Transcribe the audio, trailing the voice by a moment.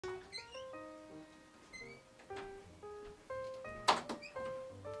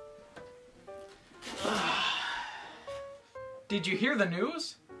Did you hear the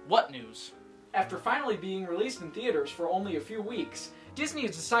news? What news? After finally being released in theaters for only a few weeks, Disney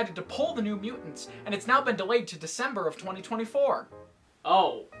has decided to pull the New Mutants, and it's now been delayed to December of 2024.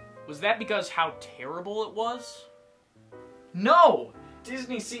 Oh, was that because how terrible it was? No!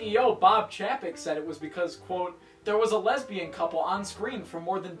 Disney CEO Bob Chapek said it was because, quote, there was a lesbian couple on screen for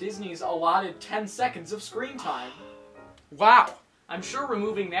more than Disney's allotted 10 seconds of screen time. Wow! I'm sure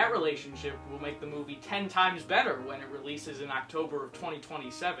removing that relationship will make the movie 10 times better when it releases in October of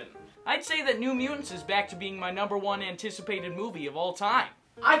 2027. I'd say that New Mutants is back to being my #1 anticipated movie of all time.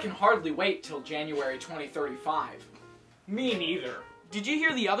 I can hardly wait till January 2035. Me neither. Did you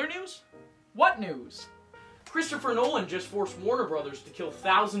hear the other news? What news? Christopher Nolan just forced Warner Brothers to kill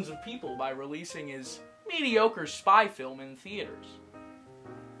thousands of people by releasing his mediocre spy film in theaters.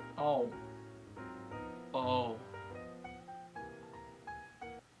 Oh.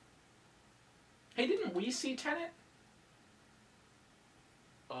 Hey, didn't we see Tenet?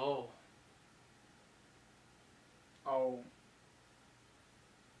 Oh.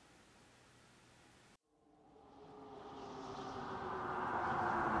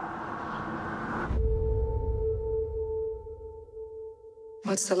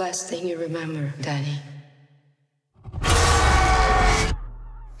 What's the last thing you remember, Danny?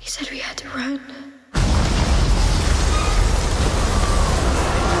 He said we had to run.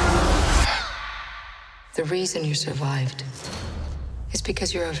 The reason you survived is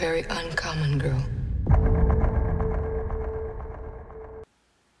because you're a very uncommon girl.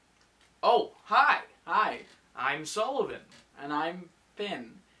 Oh, hi. Hi. I'm Sullivan. And I'm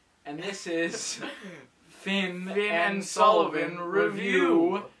Finn. And this is Finn and Sullivan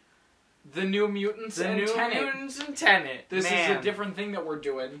review The New Mutants The and New Tenet. Mutants and Tenet. This Man, is a different thing that we're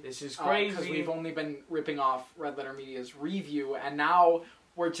doing. This is crazy. Because we've only been ripping off Red Letter Media's review, and now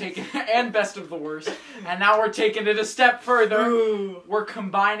we're taking and Best of the Worst, and now we're taking it a step further. Ooh. We're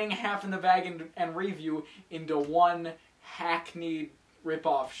combining Half in the Bag and review into one hackneyed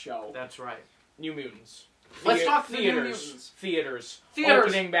rip-off show. That's right. New Mutants. Let's talk to the New theaters. Mutants. Theaters. Theaters.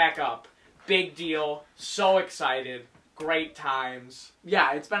 Opening back up. Big deal. So excited. Great times.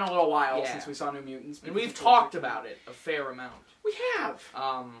 Yeah, it's been a little while Yeah. since we saw New Mutants. And we've talked about it a fair amount. We have.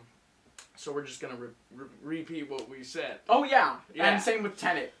 So we're just going to repeat what we said. Oh, yeah. Yeah. And same with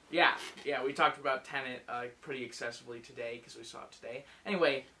Tenet. Yeah, we talked about Tenet pretty excessively today because we saw it today.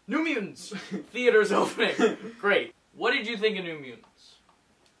 Anyway, New Mutants. Theaters opening. Great. What did you think of New Mutants?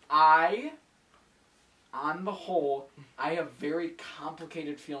 On the whole, I have very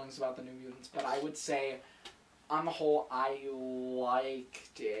complicated feelings about the New Mutants, but I would say, on the whole, I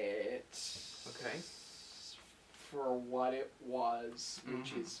liked it. Okay. For what it was,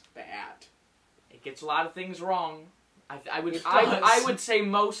 which is bad. It gets a lot of things wrong. I It would say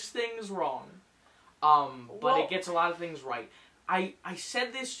most things wrong. But it gets a lot of things right. I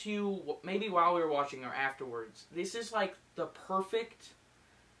said this to you maybe while we were watching or afterwards. This is like the perfect,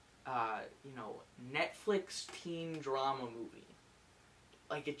 Netflix teen drama movie.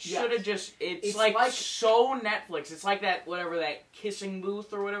 Like, it should have just... It's like so Netflix. It's like that Kissing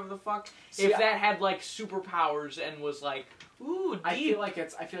Booth or whatever the fuck. If that had, like, superpowers and was like, ooh, deep. I feel like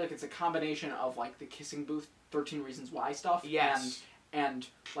it's a combination of, like, the Kissing Booth 13 Reasons Why stuff. Yes. And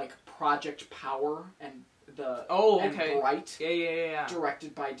like, Project Power and the... okay. And Bright. Yeah.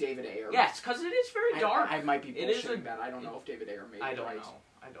 Directed by David Ayer. Yes, because it is very dark. I might be bullshitting that. I don't know if David Ayer made it. I don't know.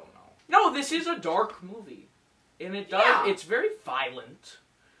 No, this is a dark movie. And it does... Yeah. It's very violent.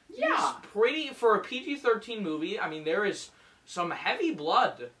 Yeah. It's pretty... For a PG-13 movie, I mean, there is some heavy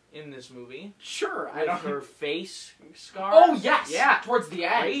blood in this movie. Sure. With her face scars. Oh, yes! Yeah. Towards the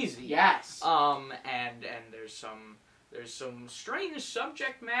end. Crazy. Yes. And there's some strange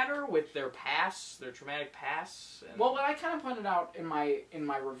subject matter with their pasts, their traumatic pasts. And well, what I kind of pointed out in my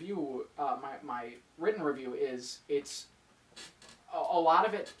review, my written review, is it's a lot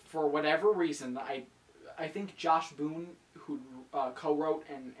of it, for whatever reason, I think Josh Boone, who co-wrote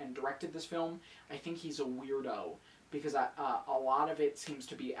and directed this film, I think he's a weirdo, because a lot of it seems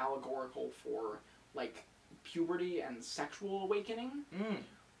to be allegorical for, like, puberty and sexual awakening.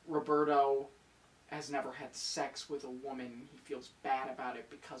 Roberto has never had sex with a woman. He feels bad about it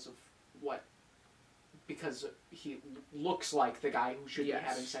because he looks like the guy who should be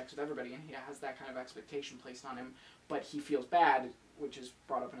having sex with everybody, and he has that kind of expectation placed on him, but he feels bad, which is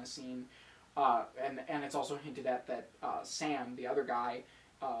brought up in a scene. And it's also hinted at that Sam, the other guy,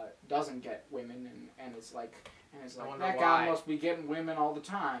 doesn't get women, and is like that guy must be getting women all the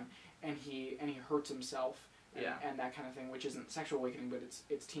time, and he hurts himself, and that kind of thing, which isn't sexual awakening, but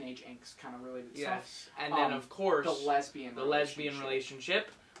it's teenage angst kind of related stuff. Yes, and then of course the lesbian relationship.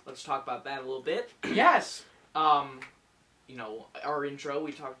 Let's talk about that a little bit. Yes. our intro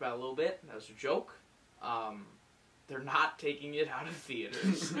we talked about a little bit. That was a joke. They're not taking it out of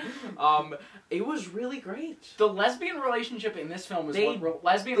theaters. It was really great. The lesbian relationship in this film is what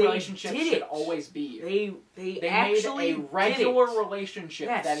lesbian relationships should always be. They actually made a regular relationship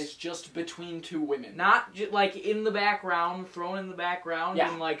that is just between two women. Not like in the background, thrown in the background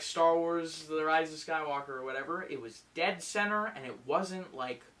in like Star Wars The Rise of Skywalker or whatever. It was dead center, and it wasn't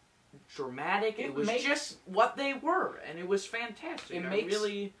like dramatic. It was just what they were, and it was fantastic.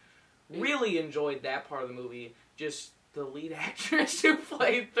 I really enjoyed that part of the movie. Just the lead actress who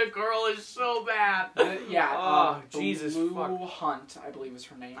played the girl is so bad. Jesus Blue fuck. Hunt, I believe is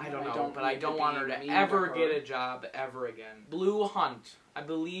her name. I don't know, but I don't want her to ever get a job ever again. Blue Hunt. I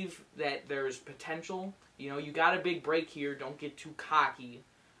believe that there's potential. You got a big break here. Don't get too cocky.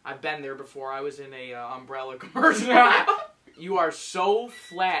 I've been there before. I was in a Umbrella commercial. You are so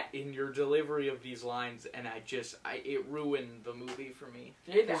flat in your delivery of these lines, and it ruined the movie for me.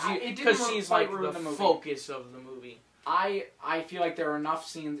 Because she's like the focus of the movie. I feel like there are enough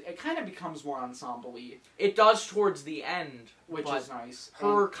scenes. It kind of becomes more ensemble-y. It does towards the end, which is nice.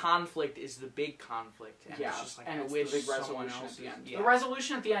 Her conflict is the big conflict, and it's just like and I it's wish the big someone resolution else at the end. Yeah. The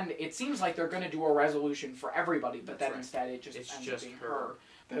resolution at the end, it seems like they're going to do a resolution for everybody, but then instead it's just being her.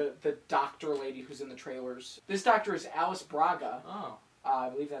 The doctor lady who's in the trailers. This doctor is Alice Braga. Oh. I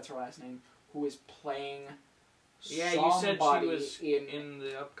believe that's her last name. Who is playing you said she was in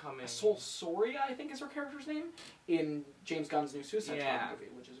the upcoming... Sol Soria, I think is her character's name, in James Gunn's new Suicide Squad movie,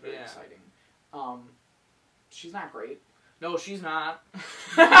 which is very exciting. She's not great. No, she's not.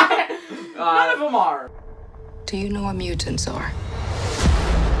 None of them are. Do you know what mutants are?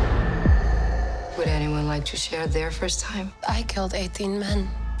 Would anyone like to share their first time? I killed 18 men,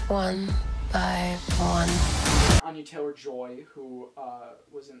 one by one. Anya Taylor-Joy, who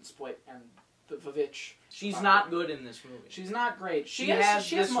was in Split and The Vavitch. She's not good in this movie. She's not great. She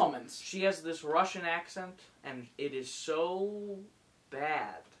has moments. She has this Russian accent, and it is so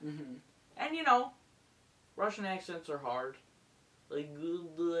bad. Mm-hmm. And, Russian accents are hard. It's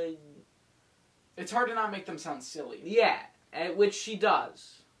hard to not make them sound silly. Yeah, which she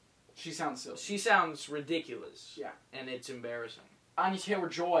does. She sounds silly. She sounds ridiculous. Yeah. And it's embarrassing. Anya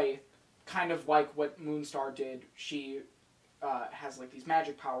Taylor-Joy, kind of like what Moonstar did, she has like these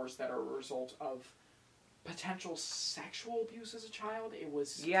magic powers that are a result of potential sexual abuse as a child. It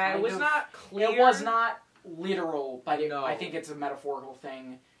was not clear. It was not literal, but I think it's a metaphorical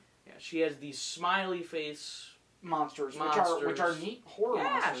thing. Yeah, she has these smiley face monsters. Which are neat horror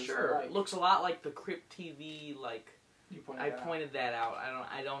monsters. Yeah, sure. Like, it looks a lot like the Crypt TV, I pointed that out.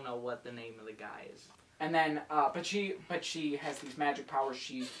 I don't know what the name of the guy is. And then, but she has these magic powers.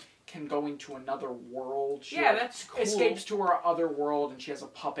 She can go into another world. She that's cool. Escapes to her other world, and she has a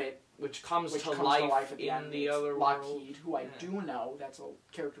puppet which comes to life at the end. The other Lockheed, world. Who I do know. That's a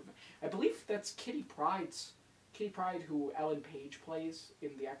character. I believe that's Kitty Pryde, who Ellen Page plays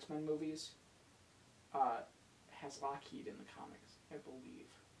in the X-Men movies. Has Lockheed in the comics, I believe.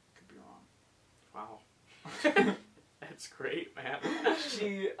 Could be wrong. Wow. That's great, man.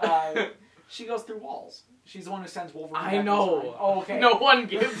 She goes through walls. She's the one who sends Wolverine. I know. Oh, okay. No one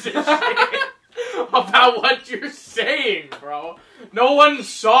gives a shit about what you're saying, bro. No one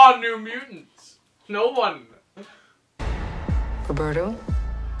saw New Mutants. No one. Roberto?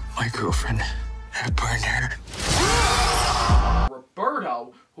 My girlfriend had burned her.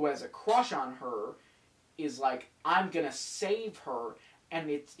 Roberto, who has a crush on her, is like, I'm gonna save her, and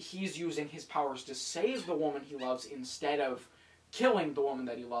he's using his powers to save the woman he loves instead of killing the woman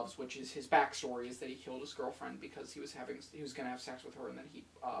that he loves, which is his backstory is that he killed his girlfriend because he was gonna have sex with her, and then he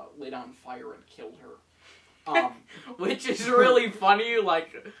lit on fire and killed her. Which is really funny,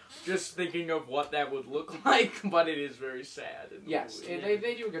 just thinking of what that would look like, but it is very sad. Yes,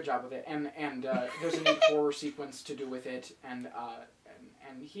 they do a good job with it, and there's a neat horror sequence to do with it, and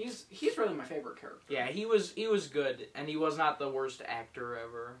he's really my favorite character. Yeah, he was good, and he was not the worst actor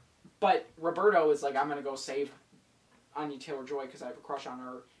ever. But Roberto is like, I'm gonna go save Anya Taylor-Joy because I have a crush on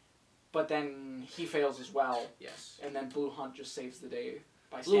her, but then he fails as well. Yes. And then Blue Hunt just saves the day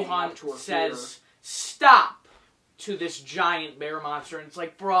by Blue standing up to her says, "Stop!" to this giant bear monster, and it's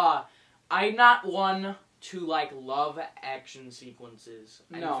like, bruh, I'm not one to love action sequences.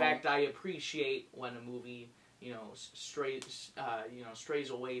 And in fact, I appreciate when a movie strays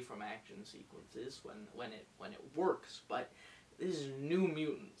away from action sequences when it works. But this is New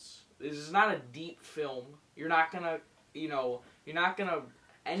Mutants. This is not a deep film. You're not gonna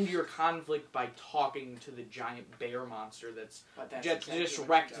end your conflict by talking to the giant bear monster that's just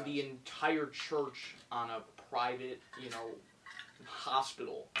wrecked the entire church on a private,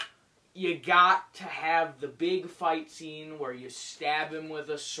 hospital. you got to have the big fight scene where you stab him with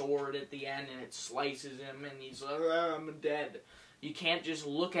a sword at the end and it slices him and he's like, I'm dead. You can't just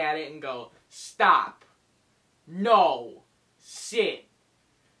look at it and go, stop. No. Sit.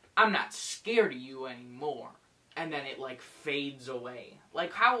 I'm not scared of you anymore. And then it, like, fades away.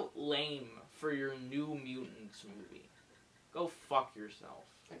 Like, how lame for your New Mutants movie. Go fuck yourself.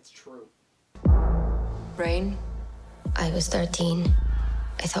 That's true. Rain? I was 13.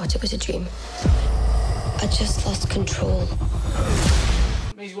 I thought it was a dream. I just lost control.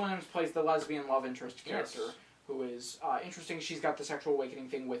 Maisie Williams plays the lesbian love interest character, Yes. who is interesting. She's got the sexual awakening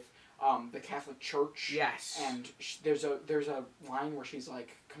thing with the Catholic Church. Yes. And there's a line where she's like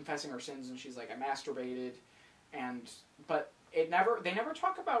confessing her sins, and she's like, I masturbated, but they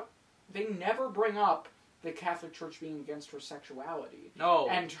never bring up the Catholic Church being against her sexuality. No.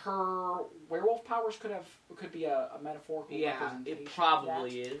 And her werewolf powers could be a metaphorical representation. It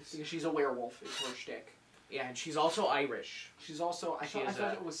probably of that, is. because she's a werewolf is her shtick. Yeah, and she's also Irish. She's also I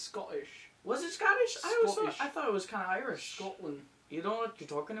thought it was Scottish. Was it Scottish? Scottish. I thought it was kind of Irish. Scotland. You know what you're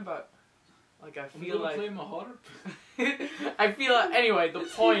talking about? Like, I I'm feel gonna like... play my harp. I feel like... Anyway, the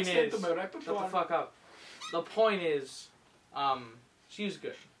point is... Shut the fuck up. The point is, she was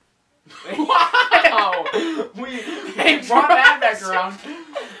good. Wow! We brought that back around.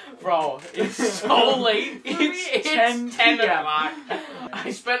 Bro, it's so late. It's 10 p.m. o'clock.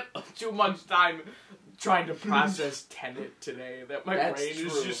 I spent too much time trying to process Tenet today that my That's brain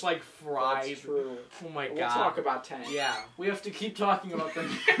is true. just like fried. That's true. Oh my god. We'll talk about Tenet. Yeah. We have to keep talking about the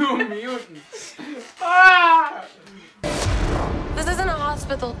New Mutants. Ah! This isn't a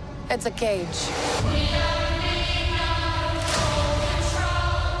hospital. It's a cage.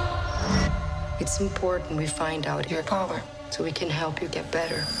 It's important we find out your power so we can help you get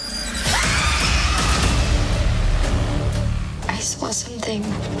better. I saw something.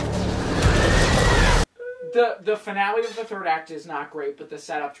 The finale of the third act is not great, but the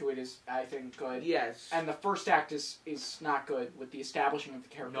setup to it is, I think, good. Yes. And the first act is not good with the establishing of the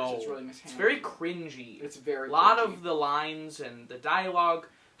characters. No. It's really mishandled. It's very cringy. It's very A lot cringy. of the lines and the dialogue,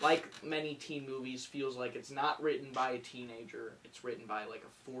 like many teen movies, feels like it's not written by a teenager. It's written by like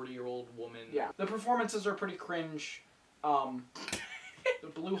a 40-year-old woman. Yeah. The performances are pretty cringe. The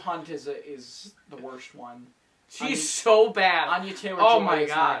Blue Hunt is the worst one. She's so bad. Anya Taylor-Joy Oh my is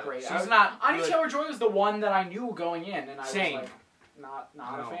god. not great. She's not Anya good. Taylor-Joy was the one that I knew going in, and I Same. was like, not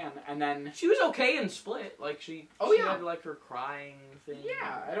No. a fan. And then She was okay in Split. Like she Oh, yeah. had like her crying thing.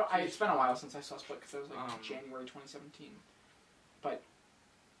 yeah, it's been a while since I saw Split because it was like Um, January 2017. But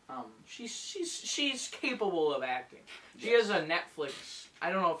She's capable of acting. She has a Netflix.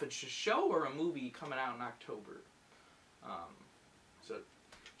 I don't know if it's a show or a movie coming out in October. So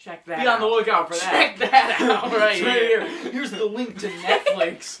check that. be on the out. lookout for that. Check that out right It's here. Here's the link to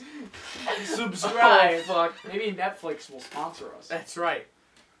Netflix. Subscribe. Oh, fuck. Maybe Netflix will sponsor us. That's right.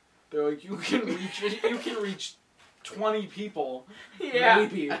 They're like, you can reach 20 people, Yeah.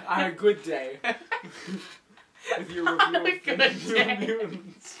 maybe, on a good day. With your review On a of the good New day.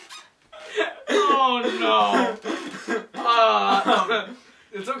 Mutants. Oh no.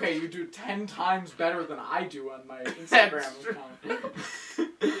 It's okay, you do 10 times better than I do on my Instagram That's true.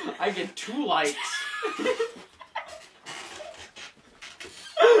 account. I get 2 likes.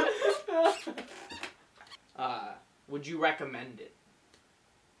 Would you recommend it?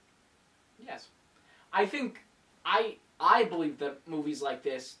 Yes. I think, I believe that movies like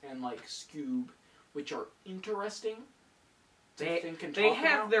this and like Scoob, which are interesting to think and They talk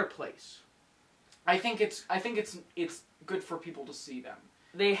have about, their place. I think it's good for people to see them.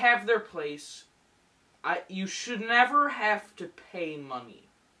 They have their place. You should never have to pay money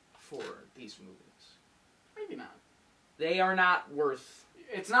for these movies. Maybe not. They are not worth.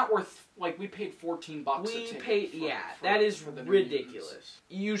 It's not worth, like, we paid $14 a We ticket. paid, that is for the New ridiculous. Mutants.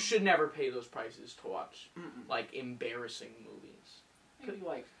 You should never pay those prices to watch, Mm-mm. like, embarrassing movies. Maybe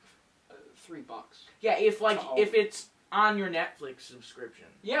like $3. Yeah, if Uh-oh. it's on your Netflix subscription.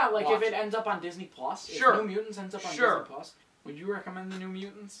 Yeah, like Watch if it it. ends up on Disney Plus. Sure. If New Mutants ends up on Sure. Disney Plus, would you recommend the New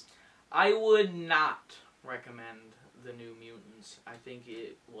Mutants? I would not recommend the New Mutants. I think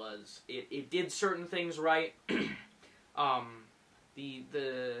it did certain things right.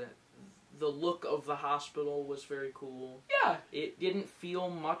 The look of the hospital was very cool. Yeah. It didn't feel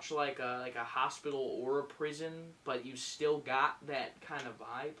much like a hospital or a prison, but you still got that kind of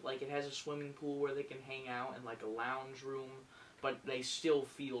vibe. Like, it has a swimming pool where they can hang out and like a lounge room, but they still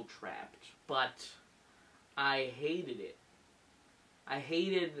feel trapped. But I hated it. I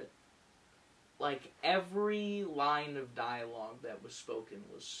hated, like, every line of dialogue that was spoken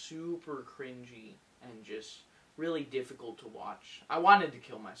was super cringy and just really difficult to watch. I wanted to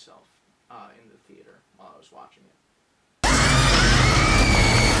kill myself. in the theater while I was watching it.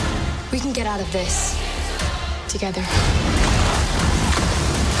 We can get out of this together.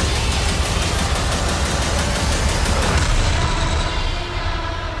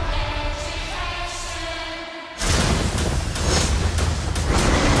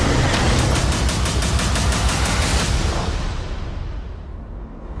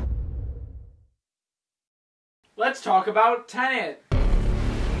 Let's talk about Tenet.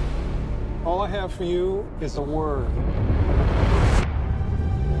 All I have for you is a word.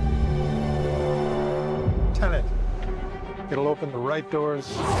 Tenet. It'll open the right doors,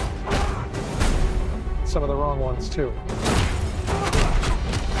 some of the wrong ones too.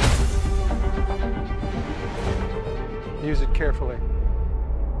 Use it carefully.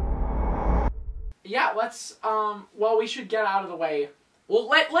 Yeah, let's, well, we should get out of the way. Well,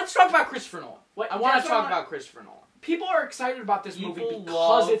 let's talk about Christopher Nolan. I want to talk about Christopher Nolan. People are excited about this movie People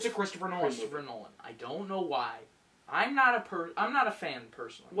because love it's a Christopher Nolan movie. Christopher Nolan. I don't know why. I'm not a fan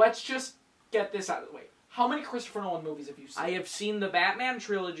personally. Let's just get this out of the way. How many Christopher Nolan movies have you seen? I have seen the Batman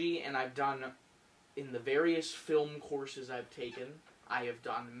trilogy, and I've done, in the various film courses I've taken, I have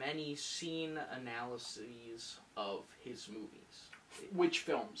done many scene analyses of his movies. Which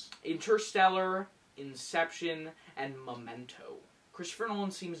films? Interstellar, Inception, and Memento. Christopher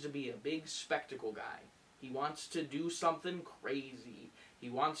Nolan seems to be a big spectacle guy. He wants to do something crazy. He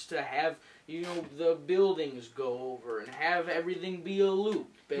wants to have, the buildings go over and have everything be a loop.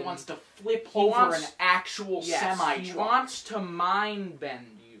 He wants to flip over an actual semi-truck. He wants to mind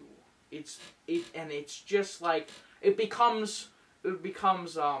bend you. It's just like, it becomes, it's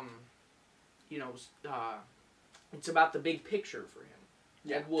about the big picture for him.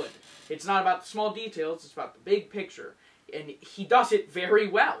 Yeah. It would. It's not about the small details, it's about the big picture. And he does it very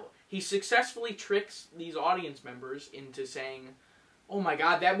well. He successfully tricks these audience members into saying, oh my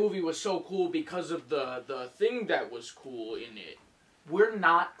god, that movie was so cool because of the thing that was cool in it. We're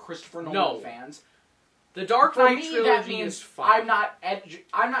not Christopher Nolan fans. The Dark Knight trilogy is fine.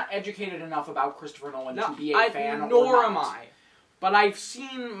 I'm not educated enough about Christopher Nolan to be a fan. Nor am I. But I've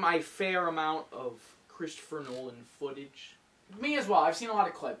seen my fair amount of Christopher Nolan footage. Me as well. I've seen a lot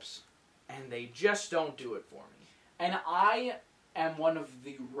of clips. And they just don't do it for me. And I am one of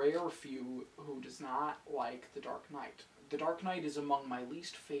the rare few who does not like The Dark Knight. The Dark Knight is among my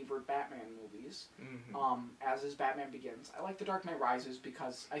least favorite Batman movies, as is Batman Begins. I like The Dark Knight Rises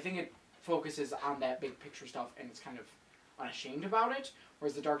because I think it focuses on that big picture stuff and it's kind of unashamed about it,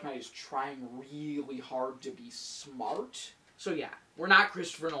 whereas The Dark Knight is trying really hard to be smart. So yeah, we're not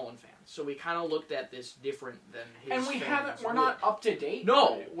Christopher Nolan fans, so we kind of looked at this different than his And we're not up to date.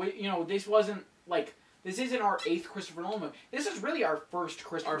 No. This wasn't, this isn't our 8th Christopher Nolan movie. This is really our first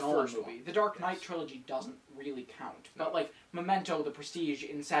Christopher Nolan movie. The Dark Knight trilogy doesn't really count. No. But, Memento, The Prestige,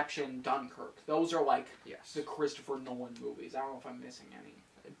 Inception, Dunkirk, those are, the Christopher Nolan movies. I don't know if I'm missing any.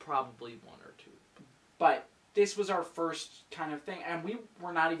 Probably one or two. But this was our first kind of thing, and we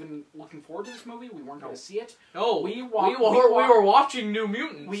were not even looking forward to this movie. We weren't going to see it. No, we were watching New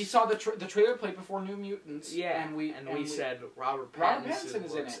Mutants. We saw the trailer played before New Mutants. Yeah, and we said Robert Pattinson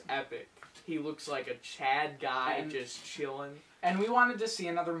is in it. Epic. He looks like a Chad guy just chilling. And we wanted to see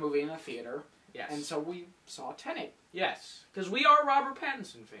another movie in the theater. Yes. And so we saw Tenet. Yes, because we are Robert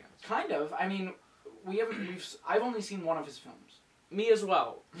Pattinson fans. Kind of. I mean, I've only seen one of his films. Me as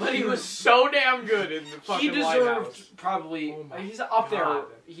well. But he was so damn good in the fucking Lighthouse. He deserved probably... he's up there.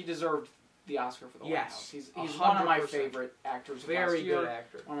 He deserved the Oscar for the Lighthouse. He's one of my favorite actors of last year. Good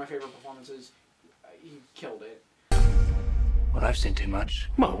actor. One of my favorite performances. He killed it. Well, I've seen too much.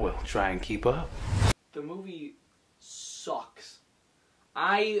 Well, we'll try and keep up. The movie sucks.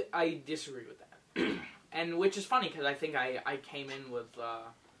 I disagree with that. And which is funny, because I think I came in with, I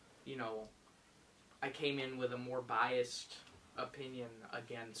came in with a more biased opinion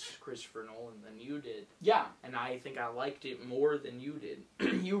against Christopher Nolan than you did. Yeah. And I think I liked it more than you did.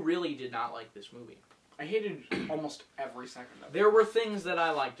 You really did not like this movie. I hated almost every second of it. There were things that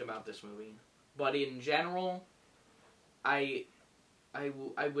I liked about this movie, but in general, I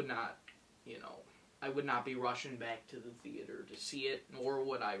would not, I would not be rushing back to the theater to see it, nor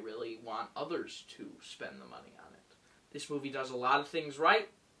would I really want others to spend the money on it. This movie does a lot of things right.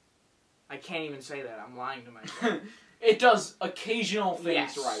 I can't even say that. I'm lying to myself. It does occasional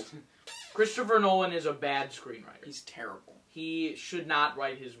things right. Christopher Nolan is a bad screenwriter. He's terrible. He should not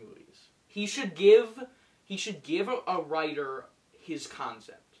write his movies. He should give a writer his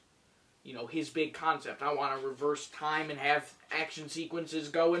concept. His big concept. I want to reverse time and have action sequences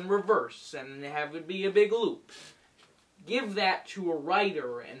go in reverse and have it be a big loop. Give that to a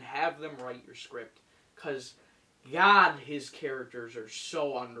writer and have them write your script. Because God, his characters are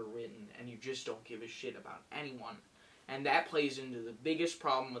so underwritten, and you just don't give a shit about anyone. And that plays into the biggest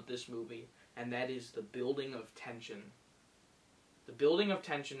problem with this movie, and that is the building of tension. The building of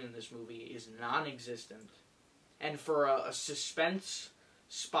tension in this movie is non-existent. And for a suspense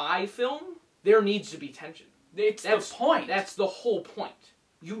spy film, there needs to be tension. That's the point. That's the whole point.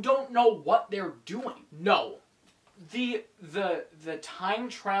 You don't know what they're doing. No. The time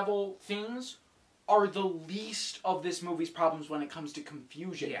travel things are the least of this movie's problems when it comes to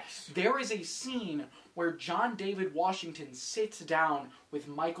confusion. Yes. There is a scene where John David Washington sits down with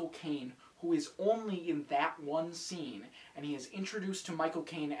Michael Caine, who is only in that one scene, and he is introduced to Michael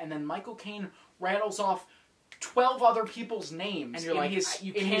Caine, and then Michael Caine rattles off 12 other people's names, and you're like,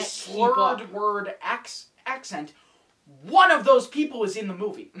 you in can't his keep up. slurred word accent. One of those people is in the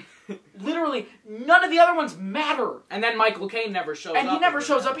movie. Literally, none of the other ones matter. And then Michael Caine never shows up. And he never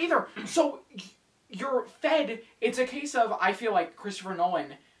shows up either. So you're fed. It's a case of, I feel like Christopher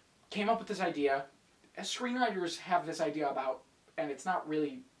Nolan came up with this idea. As screenwriters have this idea about, and it's not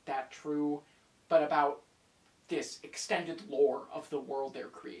really that true, but about this extended lore of the world they're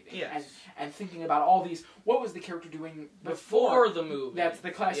creating. Yes. And thinking about all these, what was the character doing before the movie? That's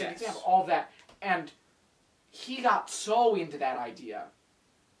the classic Yes. example. All of that. And he got so into that idea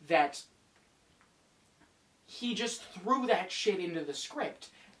that he just threw that shit into the script.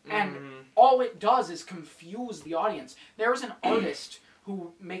 And all it does is confuse the audience. There's an artist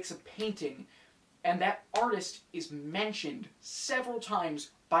who makes a painting, and that artist is mentioned several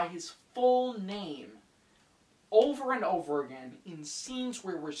times by his full name over and over again in scenes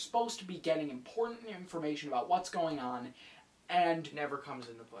where we're supposed to be getting important information about what's going on, and never comes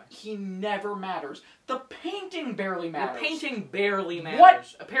into play. He never matters. The painting barely matters. The painting barely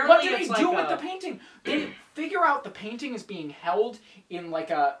matters. What do they do with the painting? They figure out the painting is being held in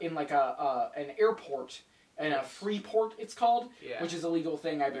like an airport, in a free port it's called, which is a legal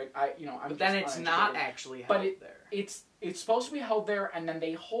thing. But then it's not actually held there. It's supposed to be held there, and then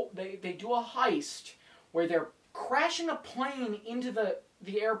they do a heist where they're crashing a plane into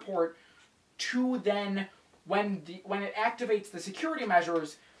the airport to then. When it activates the security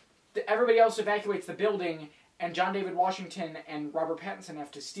measures, everybody else evacuates the building, and John David Washington and Robert Pattinson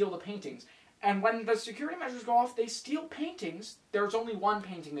have to steal the paintings. And when the security measures go off, they steal paintings. There's only one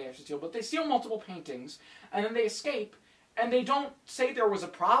painting they have to steal, but they steal multiple paintings, and then they escape, and they don't say there was a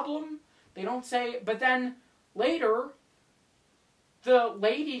problem. They don't say... But then, later, the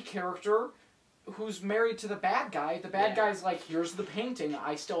lady character... who's married to the bad guy. The bad guy's like, here's the painting,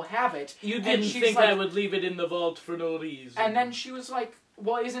 I still have it. You didn't think I would leave it in the vault for no reason. And then she was like,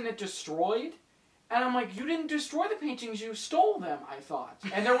 well, isn't it destroyed? And I'm like, you didn't destroy the paintings, you stole them, I thought.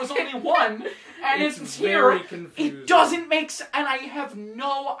 And there was only one, and it's very here. confusing. It doesn't make sense, and I have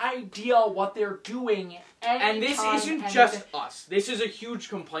no idea what they're doing. And this isn't just us. This is a huge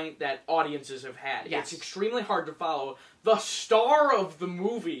complaint that audiences have had. Yes. It's extremely hard to follow. The star of the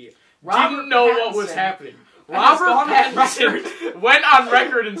movie... Robert didn't know what was happening. Robert Pattinson went on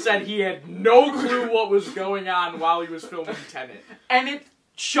record and said he had no clue what was going on while he was filming Tenet. And it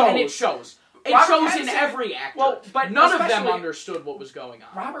shows. It shows in every actor. Well, but none of them understood what was going on.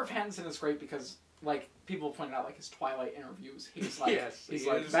 Robert Pattinson is great because, like, people pointed out, like, his Twilight interviews. He's like, he's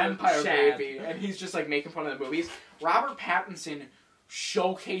like vampire baby, and he's just like making fun of the movies. Robert Pattinson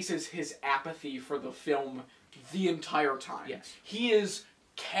showcases his apathy for the film the entire time. Yes, he is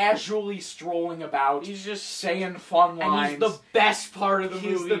casually strolling about. He's just saying fun lines. And he's the best part of the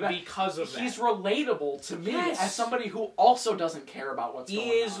movie because of that. He's relatable to me as somebody who also doesn't care about what's going on.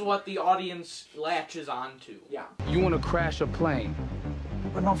 He is what the audience latches onto. Yeah. You want to crash a plane,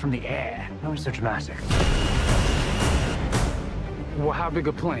 but not from the air. No, it's so dramatic. Well, how big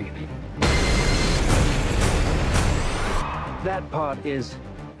a plane? That part is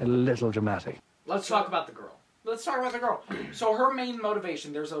a little dramatic. Let's talk about the girl. Let's talk about the girl. So her main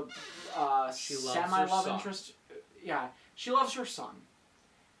motivation, there's a semi-love interest. Yeah, she loves her son.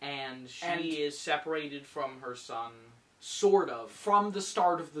 And she is separated from her son, sort of. From the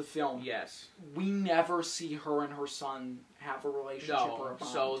start of the film. Yes. We never see her and her son have a relationship or a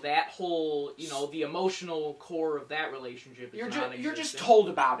bond. So that whole, the emotional core of that relationship is non-existent. You're just told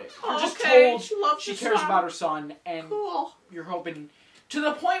about it. You're just told she cares about her son, and you're hoping... To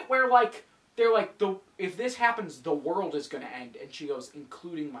the point where, like... They're like, if this happens, the world is going to end. And she goes,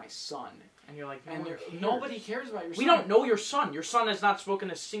 including my son. And you're like, nobody cares about your son. We don't know your son. Your son has not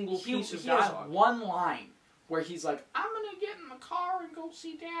spoken a single piece of dialogue. He has one line where he's like, I'm going to get in the car and go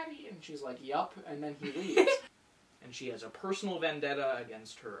see Daddy. And she's like, yup. And then he leaves. And she has a personal vendetta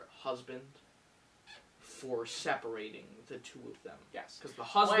against her husband. for separating the two of them. Yes. Because the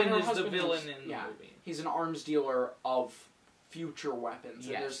husband is the villain in the movie. He's an arms dealer of future weapons.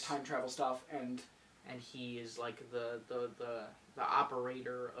 Yes. And there's time travel stuff, and he is like the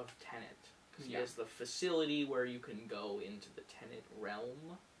operator of Tenet. Because he has the facility where you can go into the Tenet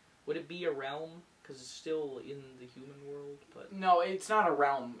realm. Would it be a realm? Because it's still in the human world, but... No, it's not a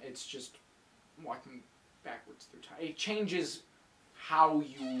realm. It's just walking backwards through time. It changes how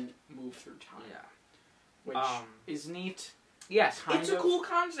you move through time. Yeah. Which is neat. Yes, it's a cool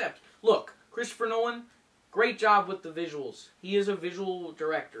concept. Look, Christopher Nolan, great job with the visuals. He is a visual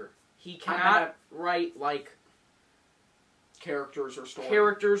director. He cannot write, like... characters or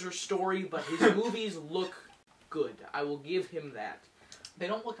story, but his movies look good. I will give him that. They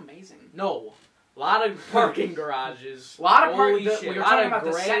don't look amazing. No. A lot of parking garages. A lot of Holy shit. We were talking about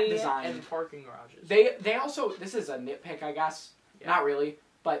the set gray design. and parking garages. They also, this is a nitpick, I guess. Yeah. Not really,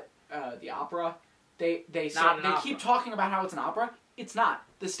 but the opera, they keep talking about how it's an opera. It's not.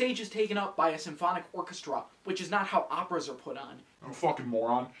 The stage is taken up by a symphonic orchestra, which is not how operas are put on. I'm a fucking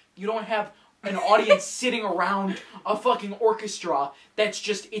moron. You don't have an audience sitting around a fucking orchestra that's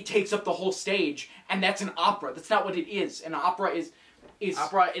just, it takes up the whole stage, and that's an opera. That's not what it is. An opera is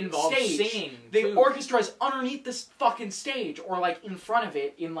opera involves stage. Singing. The orchestra is underneath this fucking stage, or like in front of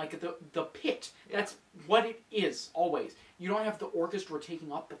it, in like the pit. Yeah. That's what it is, always. You don't have the orchestra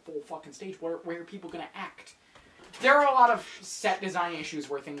taking up the full fucking stage. Where are people gonna act? There are a lot of set design issues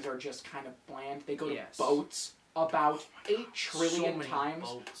where things are just kind of bland. They go to boats about 8 trillion times.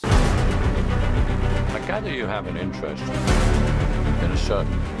 I gather you have an interest in a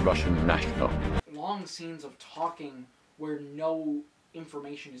certain Russian national. Long scenes of talking where no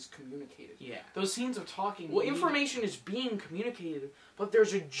information is communicated. Yeah. Those scenes of talking... Well, information is being communicated, but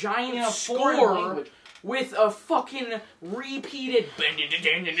there's a giant score with a fucking repeated...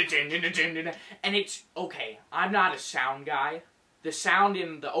 And it's... Okay, I'm not a sound guy. The sound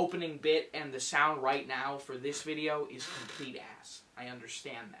in the opening bit and the sound right now for this video is complete ass. I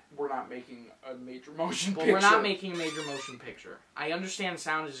understand that. We're not making a major motion picture. We're not making a major motion picture. I understand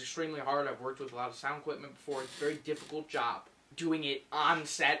sound is extremely hard. I've worked with a lot of sound equipment before. It's a very difficult job. Doing it on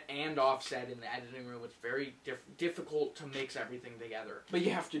set and off set in the editing room, it's very difficult to mix everything together. But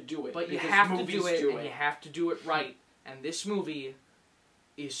you have to do it. But you have to do it, and you have to do it right. And this movie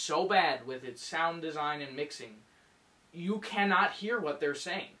is so bad with its sound design and mixing, you cannot hear what they're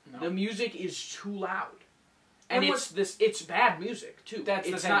saying. No. The music is too loud. And it's bad music, too.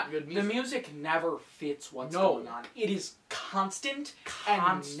 It's not good music. The music never fits what's going on. It is constant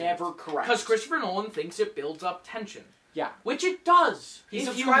and never correct. Because Christopher Nolan thinks it builds up tension. Yeah. Which it does. He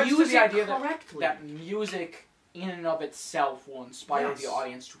subscribes to the idea that music in and of itself will inspire the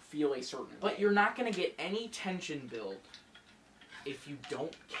audience to feel a certain way. But you're not going to get any tension build if you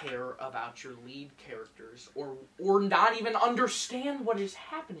don't care about your lead characters or not even understand what is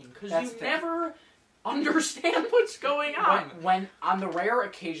happening. Because you never understand what's going on. When on the rare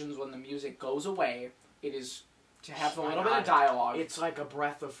occasions when the music goes away, it is to have a little bit of dialogue. It's like a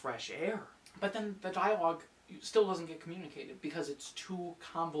breath of fresh air. But then the dialogue still doesn't get communicated because it's too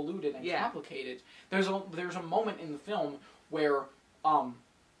convoluted and complicated. There's a moment in the film where the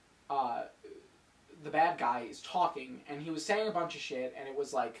bad guy is talking and he was saying a bunch of shit and it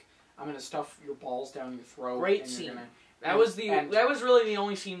was like, I'm gonna stuff your balls down your throat. Great scene. That was really the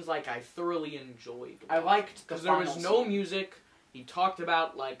only scenes like I thoroughly enjoyed. I liked because there was no music. He talked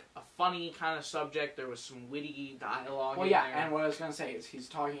about like a funny kind of subject. There was some witty dialogue. Well, yeah, and what I was gonna say is he's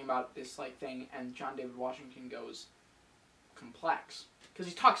talking about this like thing, and John David Washington goes complex because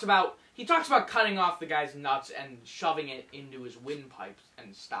he talks about cutting off the guy's nuts and shoving it into his windpipes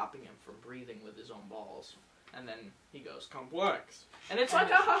and stopping him from breathing with his own balls. And then he goes, complex. And it's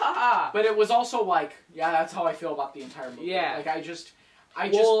like, ha ha ha ha. But it was also like, yeah, that's how I feel about the entire movie. Yeah. Like,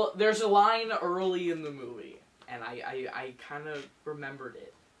 Well, there's a line early in the movie, and I kind of remembered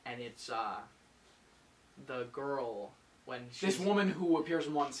it. And it's, the girl, when she's... This woman who appears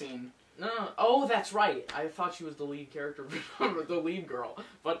in one scene. No. Oh, that's right. I thought she was the lead character, the lead girl.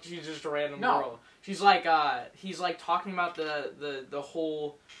 But she's just a random girl. She's like, he's like talking about the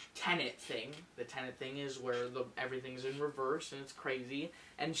whole Tenet thing. The Tenet thing is where everything's in reverse and it's crazy.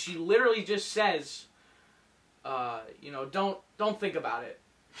 And she literally just says, don't think about it.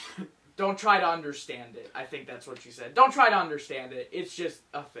 Don't try to understand it. I think that's what she said. Don't try to understand it. It's just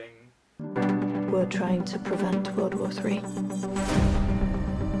a thing. We're trying to prevent World War III.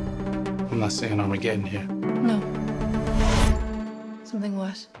 I'm not saying Armageddon here. No. Something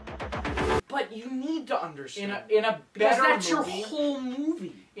worse. But you need to understand. In a better that's movie, your whole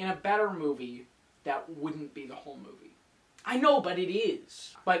movie. In a better movie, that wouldn't be the whole movie. I know, but it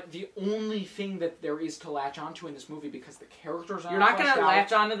is. But the only thing that there is to latch onto in this movie, because the characters are You're not going to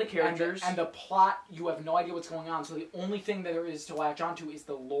latch onto the characters. And the plot, you have no idea what's going on. So the only thing that there is to latch onto is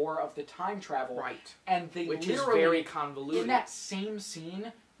the lore of the time travel. Right. And they which literally, is very convoluted. in that same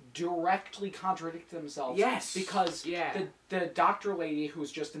scene, directly contradict themselves. Yes. Because the doctor lady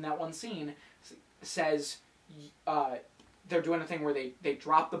who's just in that one scene says they're doing a thing where they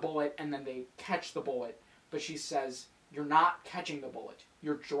drop the bullet and then they catch the bullet. But she says, you're not catching the bullet.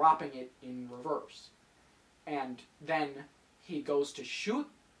 You're dropping it in reverse. And then he goes to shoot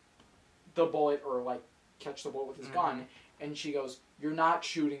the bullet or, like, catch the bullet with his gun. And she goes, you're not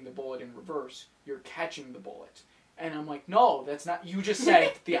shooting the bullet in reverse. You're catching the bullet. And I'm like, no, that's not... You just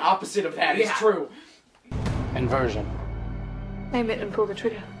said the opposite of that is true. Inversion. Aim it and pull the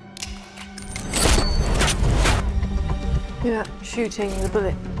trigger. You're not shooting the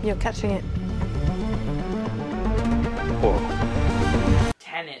bullet. You're catching it.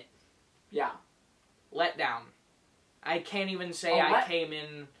 Tenet. Yeah. Letdown. I can't even say I came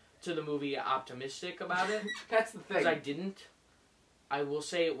in to the movie optimistic about it. That's the thing. Because I didn't. I will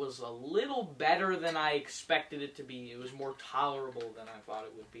say it was a little better than I expected it to be. It was more tolerable than I thought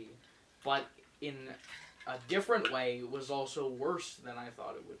it would be. But in a different way, it was also worse than I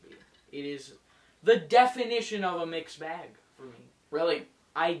thought it would be. It is the definition of a mixed bag for me. Really?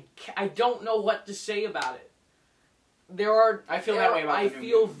 I don't know what to say about it. I feel that way about I the New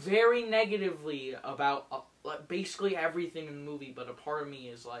feel Mutants. very negatively about basically everything in the movie, but a part of me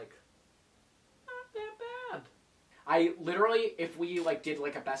is like, not that bad. I literally, if we like did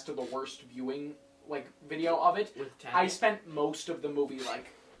like a best of the worst viewing like video of it, With Tenet. I spent most of the movie like,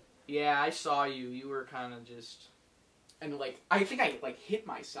 yeah, I saw you. You were kind of just, and like I think I like hit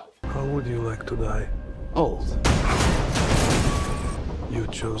myself. How would you like to die? Old. You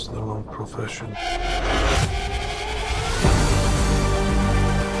chose the wrong profession.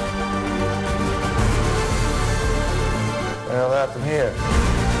 Well, that's from here.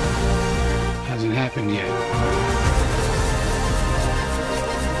 Hasn't happened yet.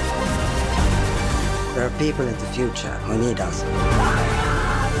 There are people in the future who need us.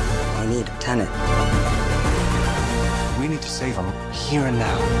 Who need Tenet. We need to save them here and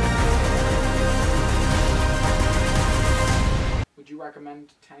now. Would you recommend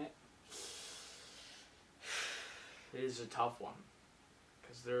Tenet? it is a tough one.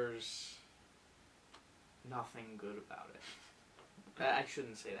 Because there's nothing good about it. I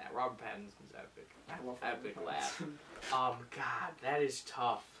shouldn't say that. Robert Pattinson's epic. I love epic Robert laugh. Pattinson. God, that is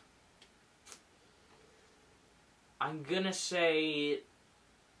tough. I'm gonna say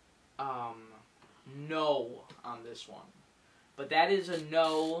no on this one. But that is a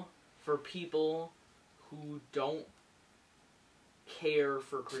no for people who don't care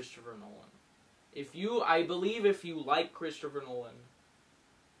for Christopher Nolan. I believe if you like Christopher Nolan,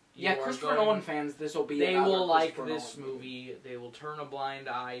 Yeah, Christopher Nolan fans, this will be. They will like Christopher this Nolan movie. They will turn a blind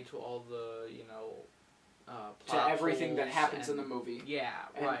eye to all the, to plot everything that holes happens and- in the movie. Yeah,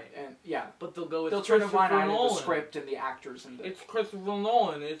 And, right. And yeah, But they'll go with they'll turn a blind eye to the Nolan. script and the actors and the. It's Christopher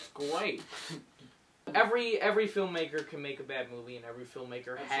Nolan. It's great. Every filmmaker can make a bad movie, and every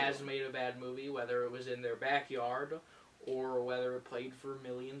filmmaker has Absolutely. made a bad movie, whether it was in their backyard or whether it played for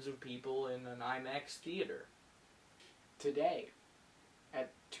millions of people in an IMAX theater. Today,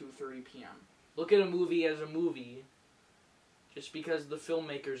 at 2:30 p.m. Look at a movie as a movie. Just because the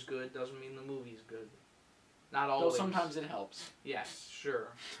filmmaker's good doesn't mean the movie's good. Not Though always. sometimes it helps. Yes, sure.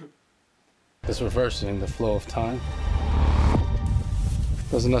 It's reversing the flow of time.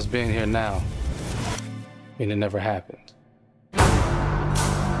 Doesn't us being here now mean it never happened?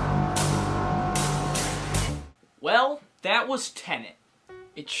 Well, that was Tenet.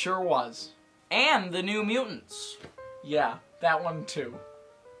 It sure was. And the New Mutants. Yeah, that one too.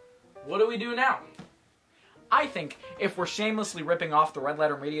 What do we do now? I think if we're shamelessly ripping off the Red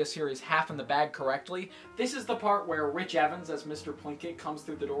Letter Media series Half in the Bag correctly, this is the part where Rich Evans as Mr. Plinkett comes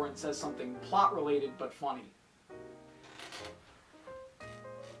through the door and says something plot-related but funny.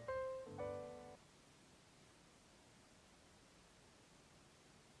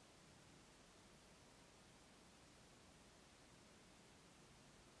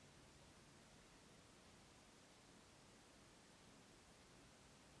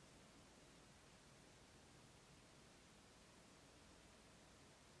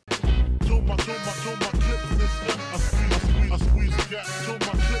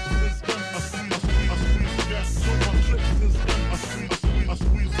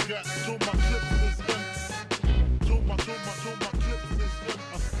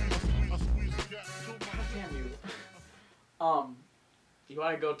 You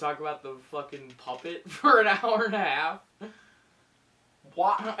want to go talk about the fucking puppet for an hour and a half?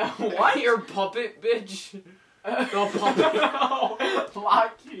 What? Your puppet, bitch? The puppet.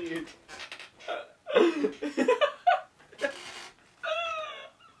 Lockheed.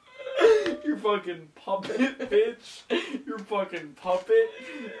 Your fucking puppet, bitch. Your fucking puppet.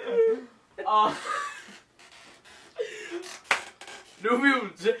 New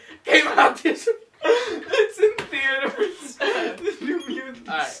Mutants came out this week. It's in theaters. The New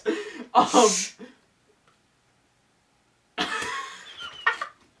Mutants. Alright.